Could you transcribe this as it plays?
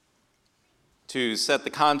To set the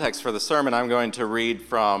context for the sermon, I'm going to read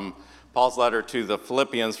from Paul's letter to the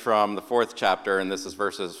Philippians from the 4th chapter, and this is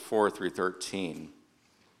verses 4 through 13.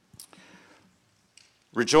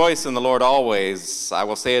 Rejoice in the Lord always. I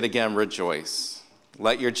will say it again, rejoice.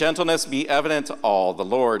 Let your gentleness be evident to all. The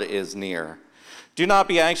Lord is near. Do not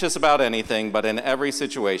be anxious about anything, but in every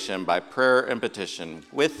situation, by prayer and petition,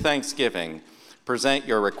 with thanksgiving, present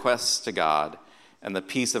your requests to God. And the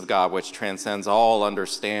peace of God, which transcends all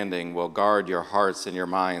understanding, will guard your hearts and your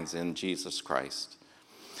minds in Jesus Christ.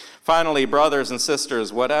 Finally, brothers and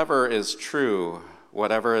sisters, whatever is true,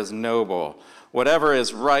 whatever is noble, whatever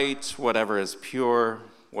is right, whatever is pure,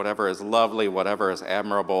 whatever is lovely, whatever is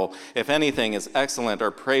admirable, if anything is excellent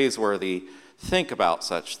or praiseworthy, think about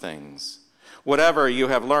such things. Whatever you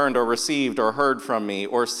have learned or received or heard from me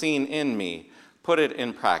or seen in me, put it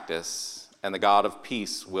in practice, and the God of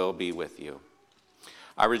peace will be with you.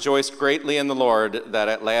 I rejoiced greatly in the Lord that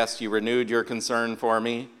at last you renewed your concern for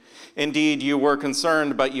me. Indeed, you were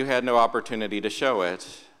concerned, but you had no opportunity to show it.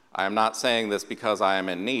 I am not saying this because I am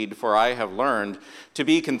in need, for I have learned to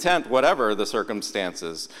be content whatever the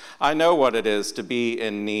circumstances. I know what it is to be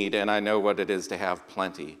in need, and I know what it is to have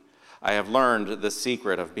plenty. I have learned the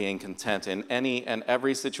secret of being content in any and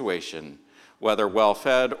every situation, whether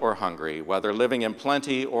well-fed or hungry, whether living in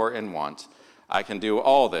plenty or in want. I can do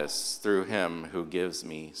all this through him who gives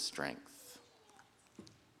me strength.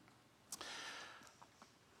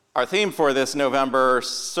 Our theme for this November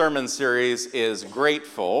sermon series is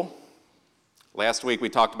grateful. Last week we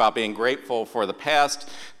talked about being grateful for the past.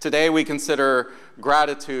 Today we consider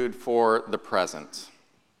gratitude for the present.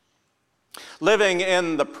 Living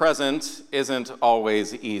in the present isn't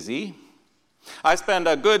always easy. I spend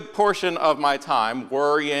a good portion of my time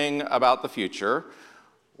worrying about the future,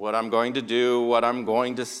 what I'm going to do, what I'm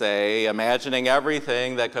going to say, imagining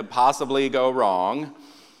everything that could possibly go wrong.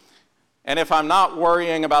 And if I'm not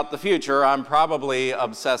worrying about the future, I'm probably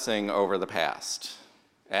obsessing over the past.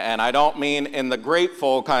 And I don't mean in the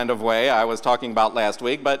grateful kind of way I was talking about last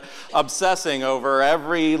week, but obsessing over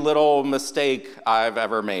every little mistake I've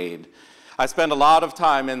ever made. I spend a lot of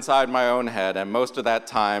time inside my own head, and most of that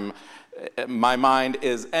time, my mind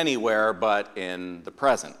is anywhere but in the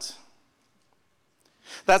present.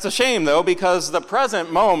 That's a shame, though, because the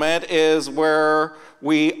present moment is where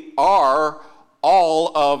we are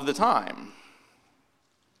all of the time.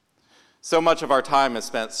 So much of our time is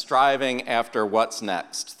spent striving after what's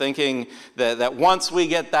next, thinking that once we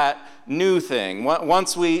get that new thing,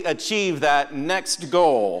 once we achieve that next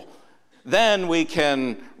goal, then we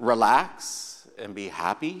can relax and be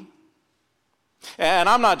happy. And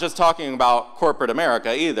I'm not just talking about corporate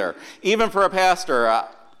America either. Even for a pastor,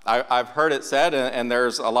 I've heard it said, and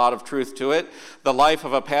there's a lot of truth to it, the life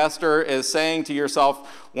of a pastor is saying to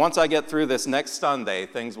yourself, once I get through this next Sunday,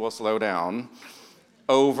 things will slow down,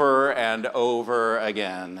 over and over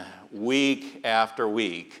again, week after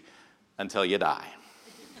week, until you die.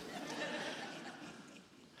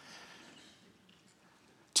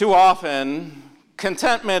 Too often,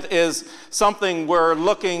 contentment is something we're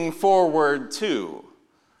looking forward to,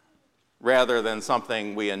 rather than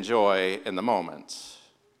something we enjoy in the moment.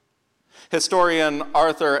 Historian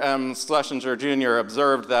Arthur M. Schlesinger Jr.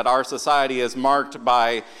 observed that our society is marked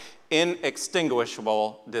by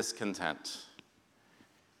inextinguishable discontent.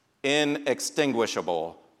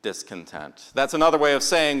 Inextinguishable discontent. That's another way of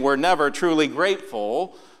saying we're never truly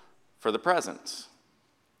grateful for the present.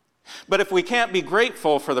 But if we can't be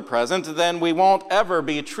grateful for the present, then we won't ever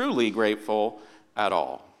be truly grateful at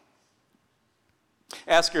all.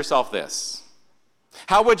 Ask yourself this.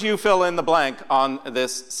 How would you fill in the blank on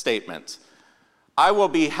this statement? I will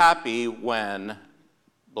be happy when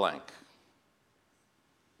blank.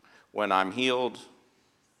 When I'm healed,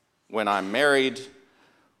 when I'm married,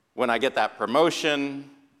 when I get that promotion,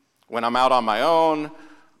 when I'm out on my own,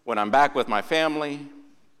 when I'm back with my family.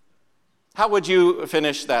 How would you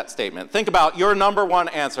finish that statement? Think about your number one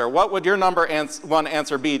answer. What would your number one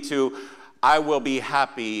answer be to I will be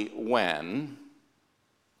happy when?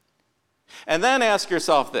 And then ask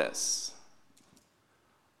yourself this.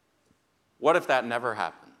 What if that never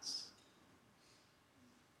happens?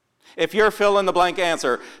 If your fill-in-the-blank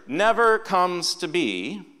answer never comes to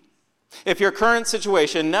be, if your current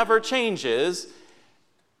situation never changes,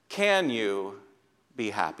 can you be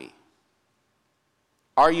happy?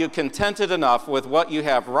 Are you contented enough with what you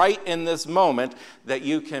have right in this moment that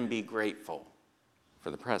you can be grateful for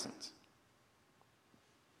the present?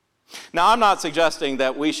 Now, I'm not suggesting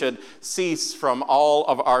that we should cease from all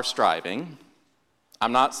of our striving.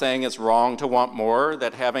 I'm not saying it's wrong to want more,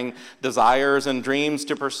 that having desires and dreams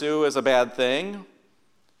to pursue is a bad thing.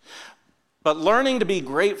 But learning to be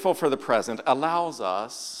grateful for the present allows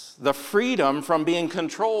us the freedom from being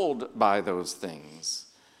controlled by those things.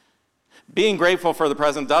 Being grateful for the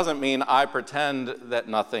present doesn't mean I pretend that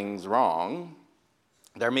nothing's wrong.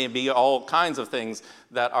 There may be all kinds of things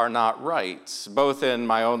that are not right, both in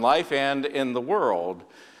my own life and in the world.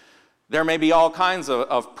 There may be all kinds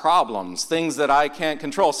of problems, things that I can't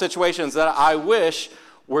control, situations that I wish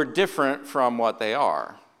were different from what they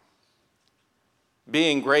are.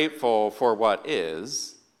 Being grateful for what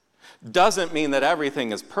is doesn't mean that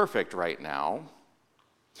everything is perfect right now.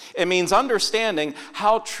 It means understanding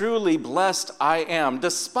how truly blessed I am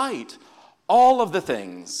despite all of the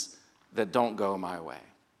things that don't go my way.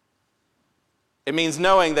 It means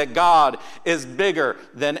knowing that God is bigger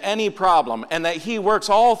than any problem and that he works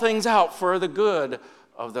all things out for the good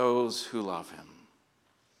of those who love him.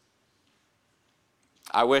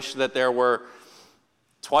 I wish that there were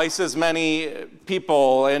twice as many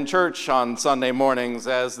people in church on Sunday mornings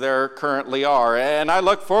as there currently are, and I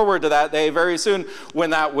look forward to that day very soon when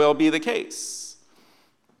that will be the case.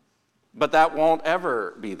 But that won't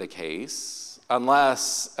ever be the case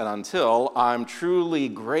unless and until I'm truly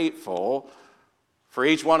grateful for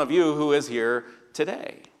each one of you who is here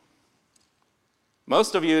today.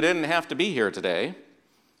 Most of you didn't have to be here today.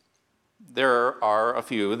 There are a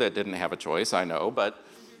few that didn't have a choice, I know, but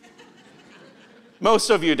most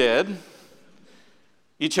of you did.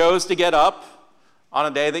 You chose to get up on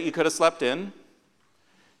a day that you could have slept in.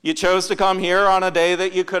 You chose to come here on a day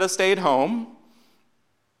that you could have stayed home.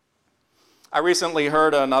 I recently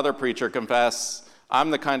heard another preacher confess,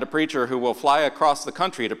 I'm the kind of preacher who will fly across the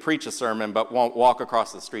country to preach a sermon but won't walk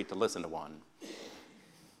across the street to listen to one.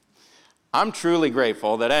 I'm truly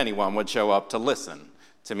grateful that anyone would show up to listen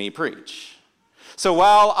to me preach. So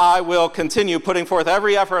while I will continue putting forth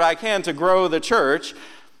every effort I can to grow the church,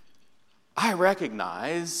 I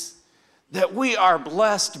recognize that we are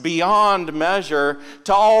blessed beyond measure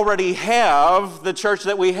to already have the church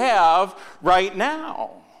that we have right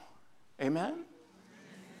now. Amen?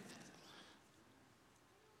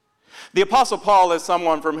 The Apostle Paul is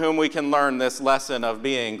someone from whom we can learn this lesson of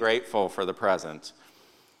being grateful for the present.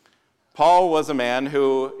 Paul was a man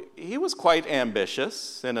he was quite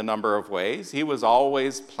ambitious in a number of ways. He was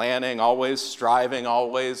always planning, always striving,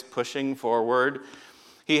 always pushing forward.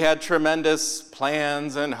 He had tremendous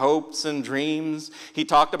plans and hopes and dreams. He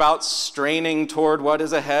talked about straining toward what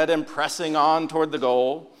is ahead and pressing on toward the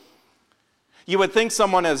goal. You would think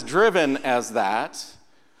someone as driven as that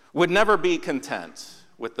would never be content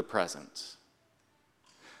with the present.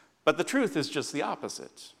 But the truth is just the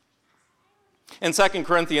opposite. In 2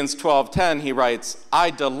 Corinthians 12:10, he writes,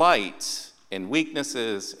 I delight in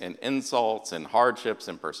weaknesses, in insults, in hardships,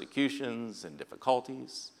 in persecutions, in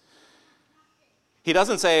difficulties. He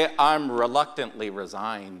doesn't say, I'm reluctantly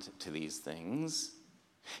resigned to these things.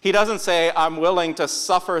 He doesn't say, I'm willing to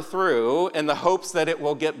suffer through in the hopes that it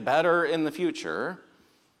will get better in the future.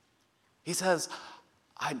 He says,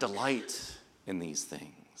 I delight in these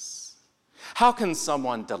things. How can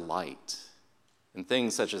someone delight in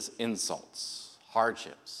things such as insults,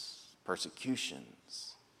 hardships,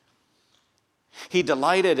 persecutions? He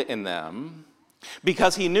delighted in them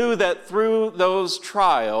because he knew that through those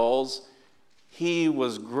trials, he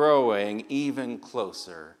was growing even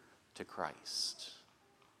closer to Christ.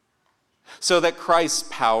 So that Christ's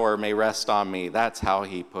power may rest on me, that's how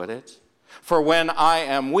he put it. For when I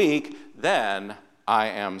am weak, then I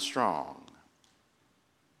am strong.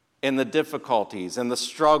 In the difficulties and the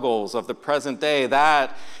struggles of the present day,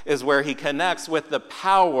 that is where he connects with the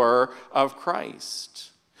power of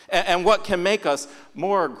Christ. And what can make us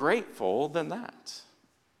more grateful than that?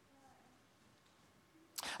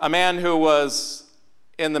 A man who was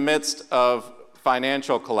in the midst of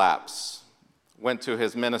financial collapse went to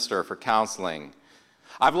his minister for counseling.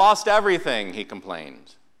 I've lost everything, he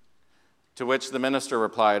complained. To which the minister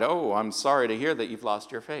replied, oh, I'm sorry to hear that you've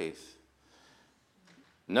lost your faith.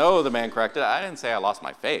 No, the man corrected, I didn't say I lost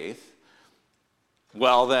my faith.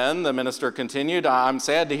 Well then, the minister continued, I'm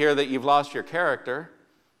sad to hear that you've lost your character.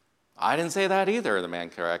 I didn't say that either, the man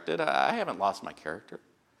corrected. I haven't lost my character.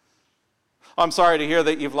 I'm sorry to hear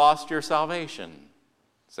that you've lost your salvation,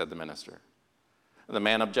 said the minister. The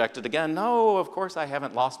man objected again, no, of course I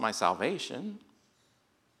haven't lost my salvation.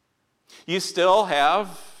 You still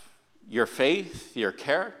have your faith, your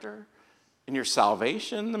character, and your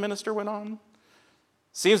salvation, the minister went on.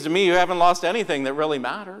 Seems to me you haven't lost anything that really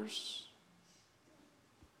matters.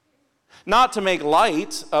 Not to make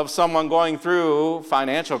light of someone going through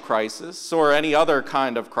financial crisis or any other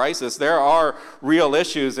kind of crisis, there are real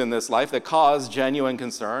issues in this life that cause genuine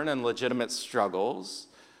concern and legitimate struggles.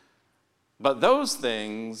 But those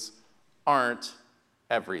things aren't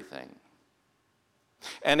everything.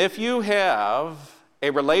 And if you have a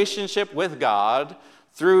relationship with God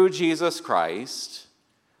through Jesus Christ,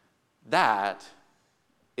 that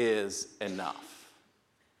is enough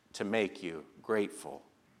to make you grateful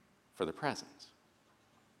for the present.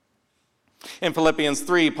 In Philippians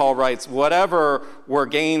 3, Paul writes, "Whatever were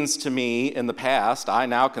gains to me in the past, I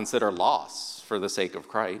now consider loss for the sake of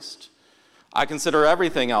Christ. I consider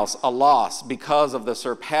everything else a loss because of the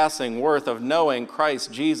surpassing worth of knowing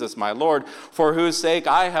Christ Jesus my Lord, for whose sake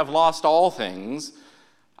I have lost all things.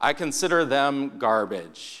 I consider them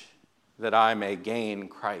garbage, that I may gain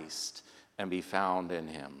Christ and be found in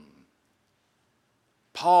him."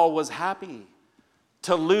 Paul was happy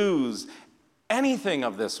to lose anything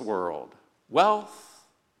of this world, wealth,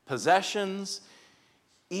 possessions,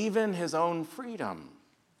 even his own freedom,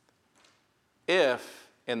 if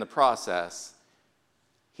in the process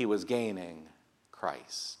he was gaining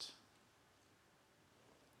Christ.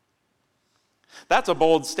 That's a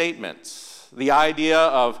bold statement. The idea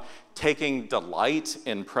of taking delight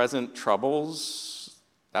in present troubles,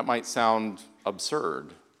 that might sound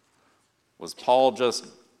absurd. Was Paul just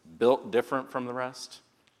built different from the rest?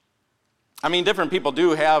 I mean, different people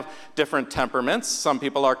do have different temperaments. Some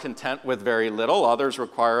people are content with very little. Others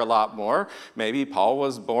require a lot more. Maybe Paul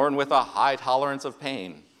was born with a high tolerance of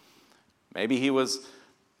pain. Maybe he was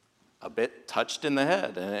a bit touched in the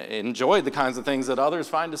head and enjoyed the kinds of things that others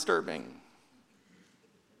find disturbing.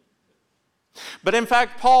 But in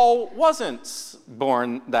fact, Paul wasn't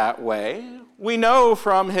born that way. We know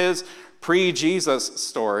from his pre-Jesus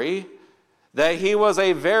story that he was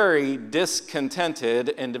a very discontented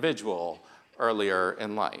individual earlier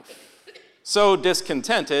in life. So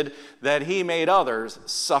discontented that he made others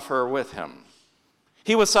suffer with him.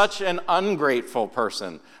 He was such an ungrateful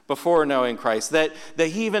person before knowing Christ that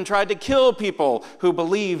he even tried to kill people who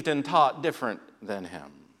believed and taught different than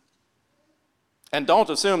him. And don't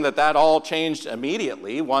assume that all changed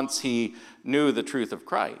immediately once he knew the truth of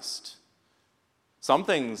Christ. Some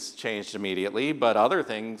things changed immediately, but other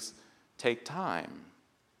things take time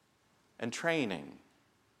and training.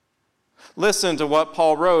 Listen to what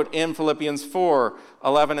Paul wrote in Philippians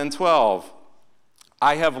 4:11 and 12.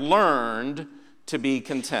 "I have learned to be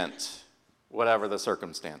content, whatever the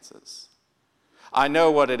circumstances. I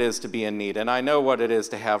know what it is to be in need, and I know what it is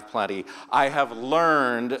to have plenty. I have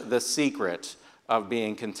learned the secret of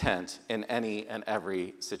being content in any and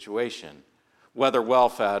every situation, whether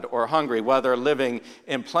well-fed or hungry, whether living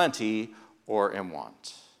in plenty or in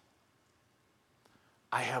want."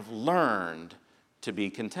 I have learned to be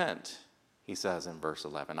content, he says in verse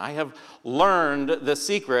 11. I have learned the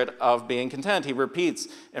secret of being content, he repeats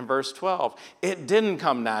in verse 12. It didn't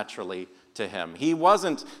come naturally to him. He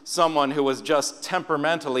wasn't someone who was just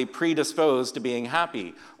temperamentally predisposed to being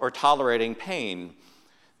happy or tolerating pain.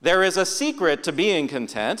 There is a secret to being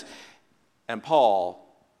content, and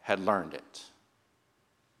Paul had learned it.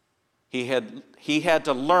 He had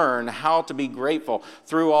to learn how to be grateful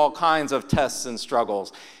through all kinds of tests and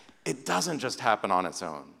struggles. It doesn't just happen on its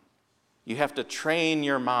own. You have to train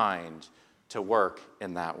your mind to work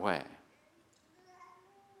in that way.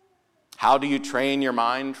 How do you train your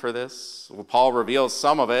mind for this? Well, Paul reveals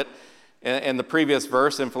some of it. In the previous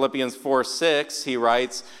verse, in Philippians 4:6, he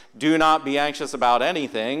writes, "Do not be anxious about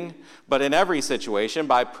anything, but in every situation,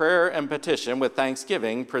 by prayer and petition, with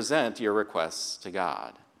thanksgiving, present your requests to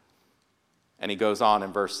God." And he goes on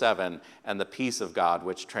in verse 7, "And the peace of God,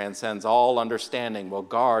 which transcends all understanding, will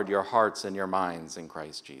guard your hearts and your minds in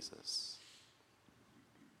Christ Jesus."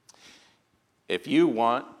 If you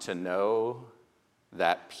want to know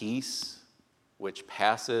that peace which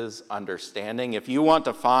passes understanding, if you want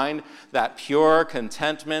to find that pure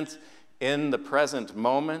contentment in the present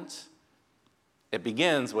moment, it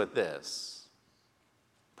begins with this: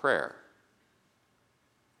 prayer.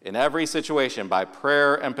 In every situation, by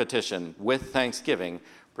prayer and petition, with thanksgiving,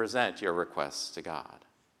 present your requests to God.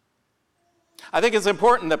 I think it's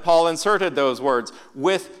important that Paul inserted those words,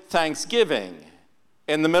 "with thanksgiving,"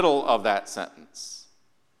 in the middle of that sentence.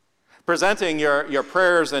 Presenting your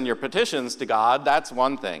prayers and your petitions to God, that's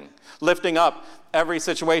one thing. Lifting up every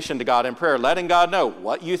situation to God in prayer, letting God know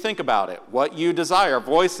what you think about it, what you desire,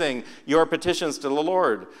 voicing your petitions to the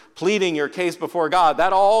Lord, pleading your case before God,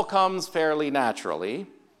 that all comes fairly naturally.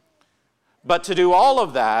 But to do all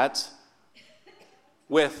of that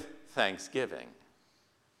with thanksgiving,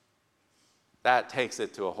 that takes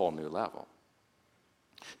it to a whole new level.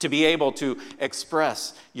 To be able to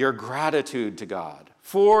express your gratitude to God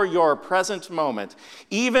for your present moment,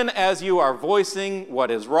 even as you are voicing what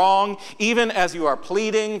is wrong, even as you are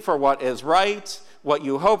pleading for what is right, what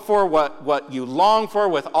you hope for, what you long for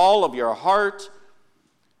with all of your heart,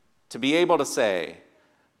 to be able to say,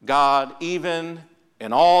 God, even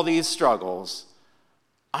in all these struggles,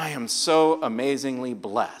 I am so amazingly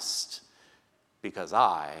blessed because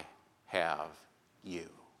I have you.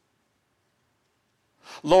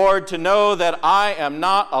 Lord, to know that I am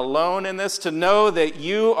not alone in this, to know that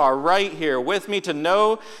you are right here with me, to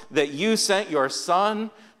know that you sent your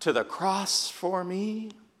Son to the cross for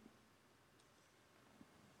me.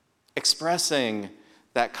 Expressing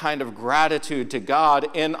that kind of gratitude to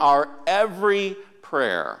God in our every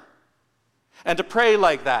prayer. And to pray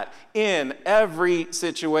like that in every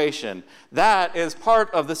situation, that is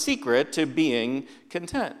part of the secret to being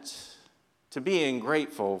content, to being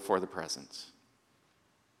grateful for the present.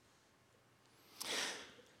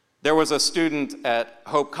 There was a student at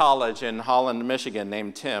Hope College in Holland, Michigan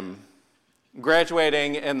named Tim.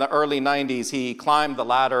 Graduating in the early 90s, he climbed the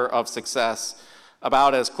ladder of success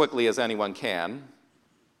about as quickly as anyone can.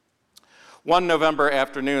 One November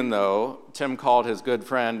afternoon, though, Tim called his good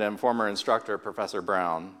friend and former instructor, Professor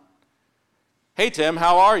Brown. "Hey, Tim,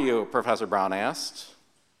 how are you?" Professor Brown asked.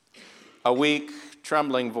 A weak,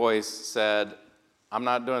 trembling voice said, "I'm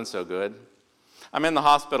not doing so good. I'm in the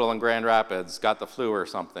hospital in Grand Rapids, got the flu or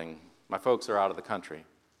something. My folks are out of the country."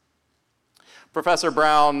 Professor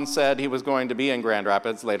Brown said he was going to be in Grand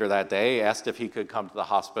Rapids later that day, asked if he could come to the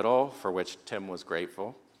hospital, for which Tim was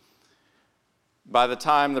grateful. By the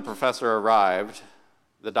time the professor arrived,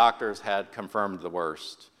 the doctors had confirmed the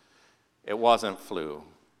worst. It wasn't flu,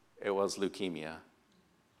 it was leukemia.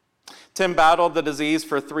 Tim battled the disease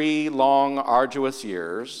for 3 long, arduous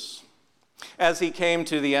years. As he came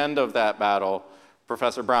to the end of that battle,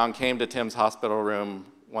 Professor Brown came to Tim's hospital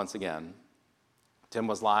room once again. Tim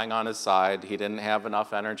was lying on his side. He didn't have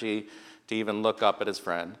enough energy to even look up at his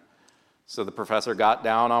friend. So the professor got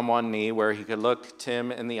down on one knee where he could look Tim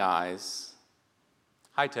in the eyes.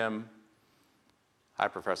 "Hi, Tim." "Hi,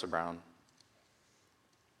 Professor Brown."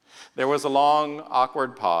 There was a long,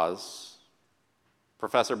 awkward pause.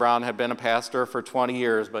 Professor Brown had been a pastor for 20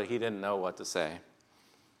 years, but he didn't know what to say.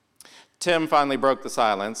 Tim finally broke the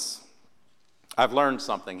silence. "I've learned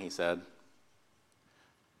something," he said.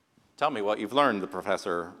 "Tell me what you've learned," the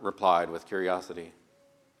professor replied with curiosity.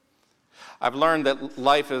 "I've learned that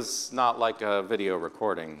life is not like a video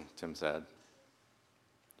recording," Tim said.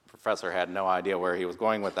 The professor had no idea where he was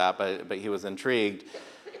going with that, but he was intrigued.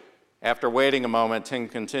 After waiting a moment, Tim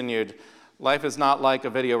continued, "Life is not like a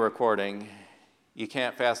video recording. You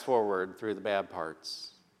can't fast forward through the bad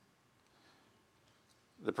parts."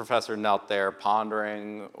 The professor knelt there,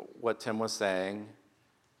 pondering what Tim was saying.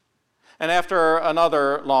 And after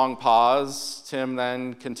another long pause, Tim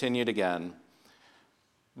then continued again.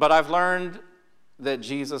 "But I've learned that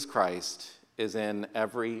Jesus Christ is in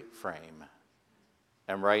every frame.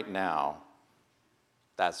 And right now,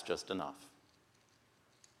 that's just enough."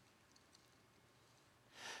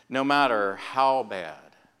 No matter how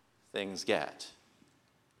bad things get,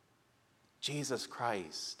 Jesus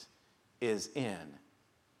Christ is in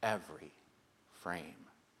every frame.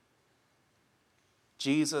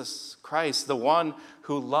 Jesus Christ, the one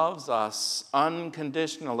who loves us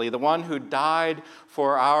unconditionally, the one who died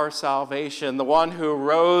for our salvation, the one who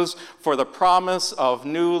rose for the promise of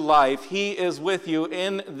new life, he is with you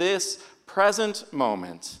in this present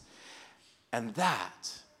moment. And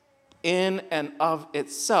that, in and of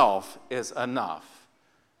itself, is enough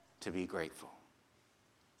to be grateful.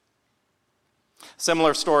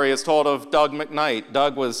 Similar story is told of Doug McKnight.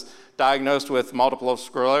 Doug was diagnosed with multiple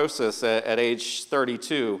sclerosis at age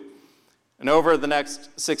 32. And over the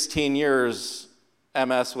next 16 years,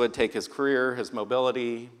 MS would take his career, his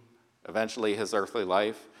mobility, eventually his earthly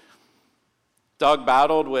life. Doug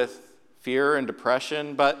battled with fear and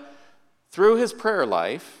depression, but through his prayer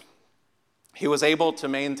life, he was able to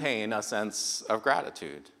maintain a sense of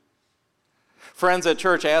gratitude. Friends at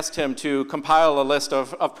church asked him to compile a list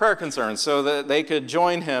of prayer concerns so that they could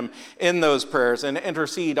join him in those prayers and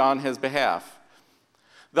intercede on his behalf.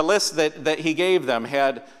 The list that he gave them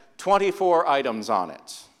had 24 items on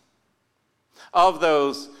it. Of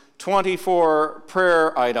those 24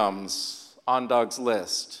 prayer items on Doug's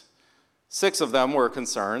list, 6 of them were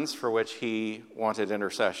concerns for which he wanted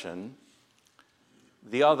intercession.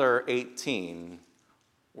 The other 18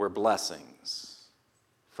 were blessings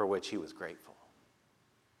for which he was grateful.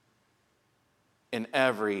 In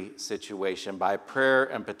every situation, by prayer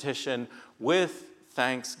and petition, with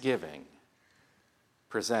thanksgiving,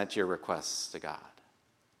 present your requests to God.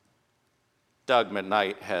 Doug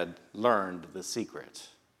McKnight had learned the secret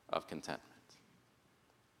of contentment.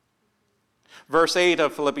 Verse 8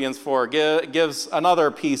 of Philippians 4 gives another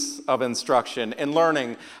piece of instruction in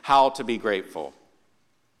learning how to be grateful.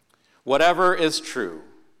 Whatever is true,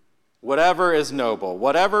 whatever is noble,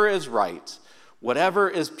 whatever is right, whatever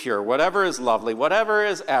is pure, whatever is lovely, whatever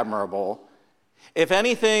is admirable, if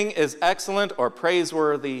anything is excellent or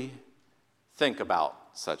praiseworthy, think about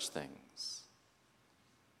such things.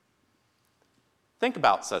 Think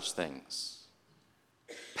about such things.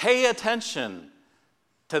 Pay attention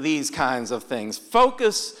to these kinds of things.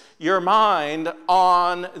 Focus your mind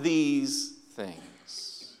on these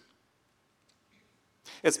things.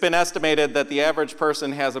 It's been estimated that the average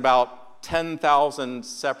person has about 10,000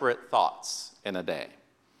 separate thoughts in a day.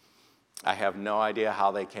 I have no idea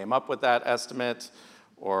how they came up with that estimate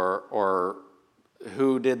or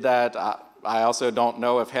who did that. I also don't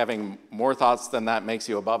know if having more thoughts than that makes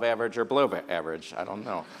you above average or below average. I don't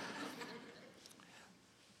know.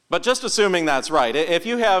 But just assuming that's right, if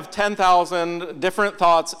you have 10,000 different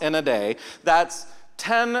thoughts in a day, that's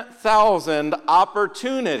 10,000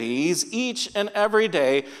 opportunities each and every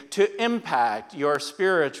day to impact your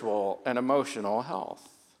spiritual and emotional health.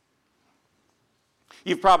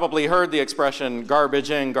 You've probably heard the expression garbage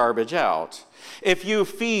in, garbage out. If you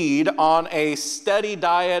feed on a steady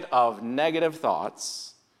diet of negative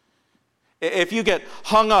thoughts, if you get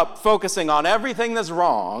hung up focusing on everything that's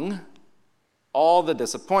wrong, all the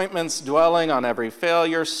disappointments, dwelling on every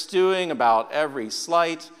failure, stewing about every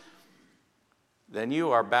slight, then you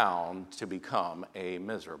are bound to become a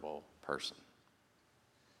miserable person.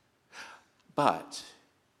 But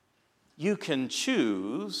you can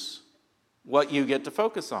choose what you get to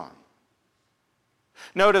focus on.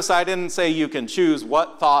 Notice I didn't say you can choose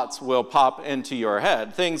what thoughts will pop into your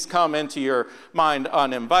head. Things come into your mind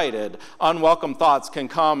uninvited. Unwelcome thoughts can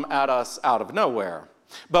come at us out of nowhere.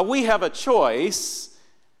 But we have a choice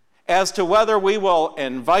as to whether we will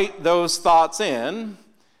invite those thoughts in,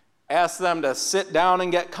 ask them to sit down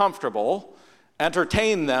and get comfortable,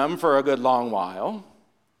 entertain them for a good long while,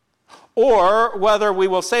 or whether we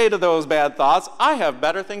will say to those bad thoughts, I have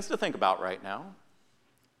better things to think about right now.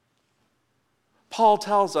 Paul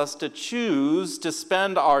tells us to choose to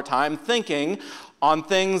spend our time thinking on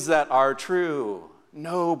things that are true,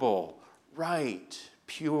 noble, right,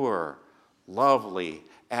 pure, lovely,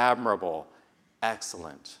 admirable,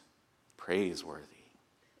 excellent, praiseworthy.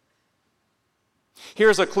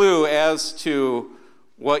 Here's a clue as to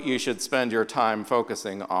what you should spend your time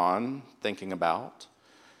focusing on, thinking about.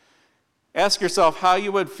 Ask yourself how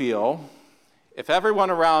you would feel if everyone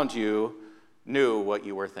around you knew what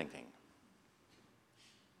you were thinking.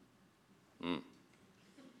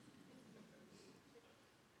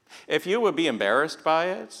 If you would be embarrassed by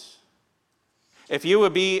it, if you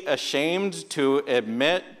would be ashamed to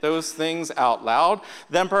admit those things out loud,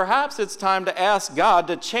 then perhaps it's time to ask God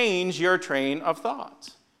to change your train of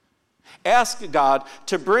thought. Ask God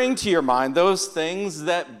to bring to your mind those things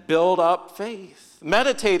that build up faith.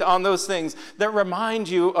 Meditate on those things that remind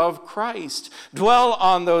you of Christ. Dwell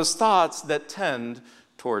on those thoughts that tend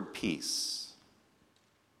toward peace.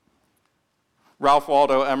 Ralph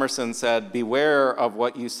Waldo Emerson said, "Beware of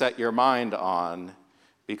what you set your mind on,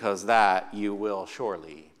 because that you will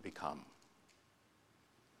surely become."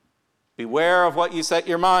 Beware of what you set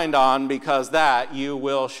your mind on, because that you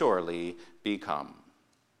will surely become.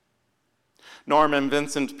 Norman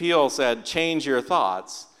Vincent Peale said, "Change your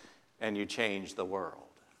thoughts and you change the world."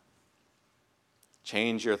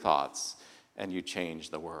 Change your thoughts and you change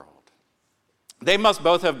the world. They must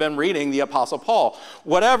both have been reading the Apostle Paul.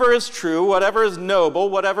 Whatever is true, whatever is noble,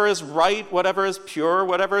 whatever is right, whatever is pure,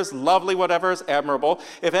 whatever is lovely, whatever is admirable,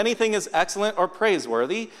 if anything is excellent or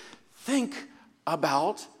praiseworthy, think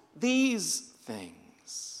about these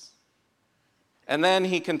things. And then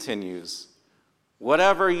he continues,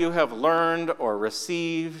 whatever you have learned or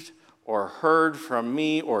received or heard from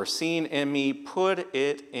me or seen in me, put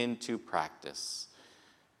it into practice,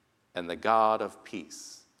 and the God of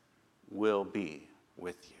peace will be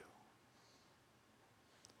with you.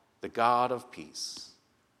 The God of peace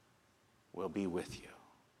will be with you.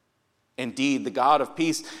 Indeed, the God of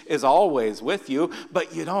peace is always with you,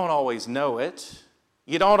 but you don't always know it.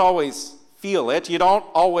 You don't always feel it. You don't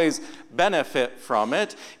always benefit from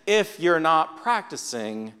it if you're not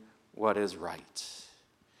practicing what is right.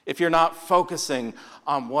 If you're not focusing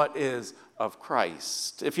on what is of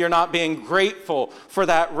Christ, if you're not being grateful for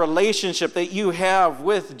that relationship that you have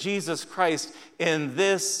with Jesus Christ in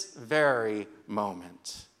this very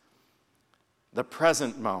moment. The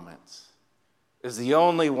present moment is the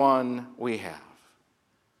only one we have.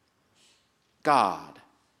 God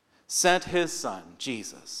sent his Son,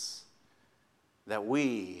 Jesus, that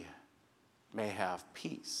we may have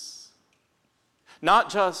peace. not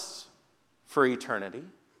just for eternity,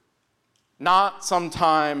 not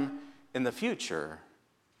sometime in the future,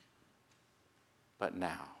 but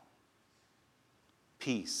now.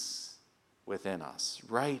 Peace within us,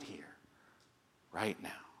 right here, right now.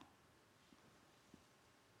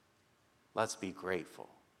 Let's be grateful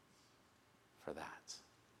for that.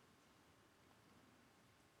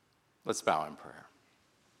 Let's bow in prayer.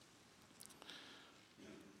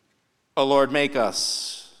 O Lord, make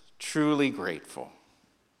us truly grateful,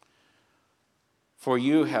 for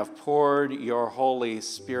you have poured your Holy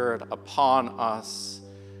Spirit upon us.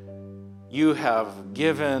 You have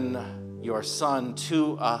given your Son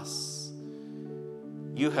to us.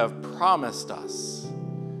 You have promised us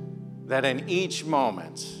that in each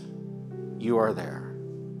moment you are there.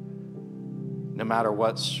 No matter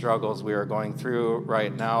what struggles we are going through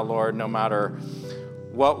right now, Lord, no matter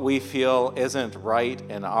what we feel isn't right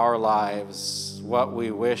in our lives, what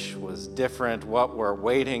we wish was different, what we're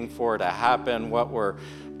waiting for to happen, what we're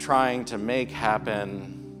trying to make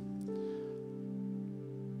happen,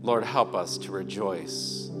 Lord, help us to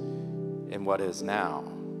rejoice in what is now,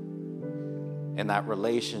 in that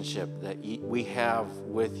relationship that we have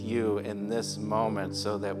with you in this moment,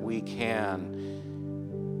 so that we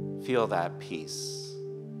can feel that peace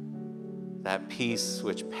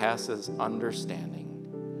which passes understanding,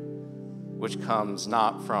 which comes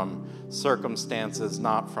not from circumstances,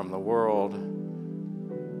 not from the world,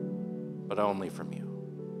 but only from you.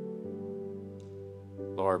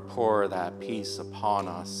 Lord, pour that peace upon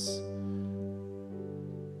us.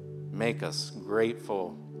 Make us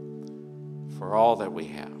grateful for all that we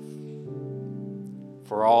have,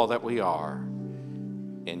 for all that we are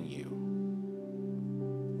in you.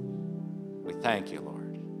 We thank you,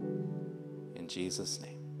 Lord. In Jesus'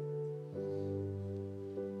 name.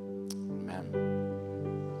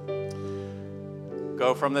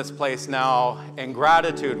 Go from this place now in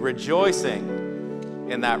gratitude, rejoicing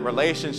in that relationship